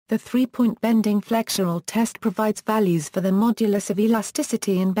The 3-point bending flexural test provides values for the modulus of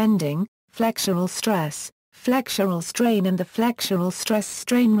elasticity in bending, flexural stress, flexural strain and the flexural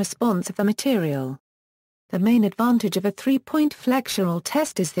stress-strain response of the material. The main advantage of a 3-point flexural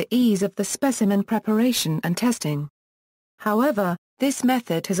test is the ease of the specimen preparation and testing. However, this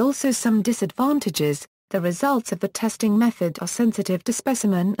method has also some disadvantages. The results of the testing method are sensitive to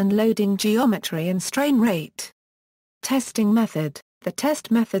specimen and loading geometry and strain rate. Testing method. The test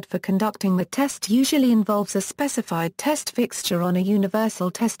method for conducting the test usually involves a specified test fixture on a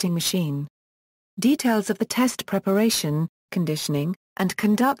universal testing machine. Details of the test preparation, conditioning, and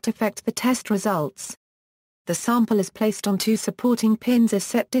conduct affect the test results. The sample is placed on 2 supporting pins a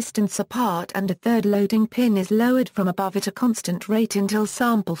set distance apart and a third loading pin is lowered from above at a constant rate until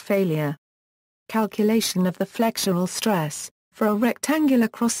sample failure. Calculation of the flexural stress. For a rectangular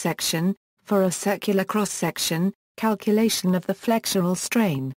cross-section, for a circular cross-section, calculation of the flexural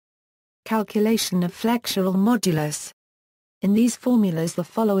strain. Calculation of flexural modulus. In these formulas the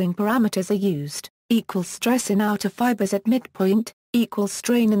following parameters are used: equals stress in outer fibers at midpoint, equals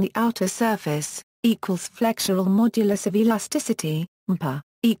strain in the outer surface, equals flexural modulus of elasticity, MPa,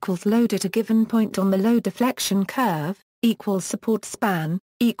 equals load at a given point on the load deflection curve, equals support span,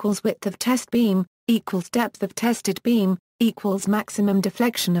 equals width of test beam, equals depth of tested beam, equals maximum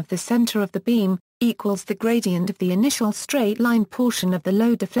deflection of the center of the beam, equals the gradient of the initial straight line portion of the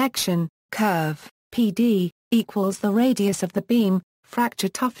load deflection curve, PD, equals the radius of the beam. Fracture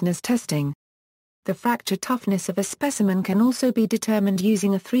toughness testing. The fracture toughness of a specimen can also be determined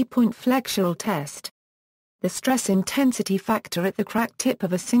using a 3-point flexural test. The stress intensity factor at the crack tip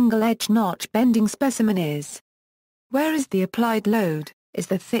of a single-edge notch bending specimen is: where is the applied load, is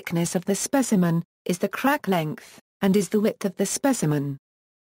the thickness of the specimen, is the crack length, and is the width of the specimen.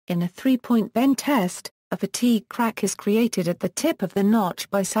 In a 3-point bend test, a fatigue crack is created at the tip of the notch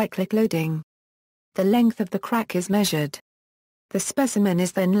by cyclic loading. The length of the crack is measured. The specimen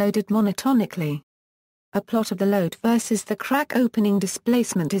is then loaded monotonically. A plot of the load versus the crack opening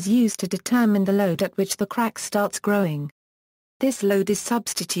displacement is used to determine the load at which the crack starts growing. This load is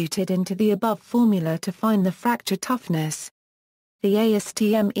substituted into the above formula to find the fracture toughness. The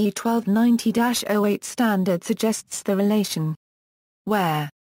ASTM E1290-08 standard suggests the relation where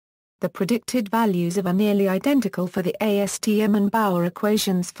the predicted values are nearly identical for the ASTM and Bauer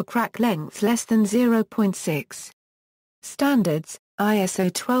equations for crack lengths less than 0.6. Standards,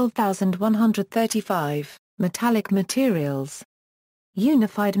 ISO 12135, Metallic Materials.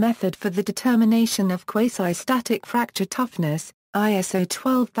 Unified Method for the Determination of Quasi-Static Fracture Toughness, ISO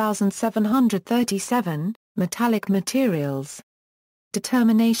 12737, Metallic Materials.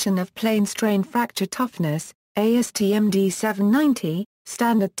 Determination of Plane Strain Fracture Toughness, ASTM D790,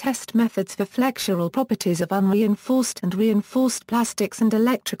 Standard Test Methods for Flexural Properties of Unreinforced and Reinforced Plastics and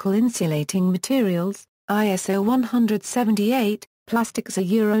Electrical Insulating Materials, ISO 178, Plastics a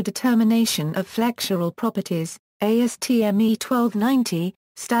Euro Determination of Flexural Properties, ASTM E1290,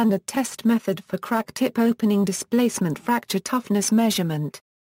 Standard Test Method for Crack Tip Opening Displacement Fracture Toughness Measurement.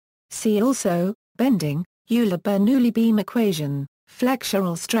 See also, Bending, Euler-Bernoulli Beam Equation,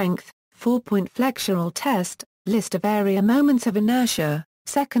 Flexural Strength, 4-point flexural test, List of area moments of inertia,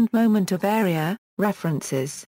 second moment of area, references.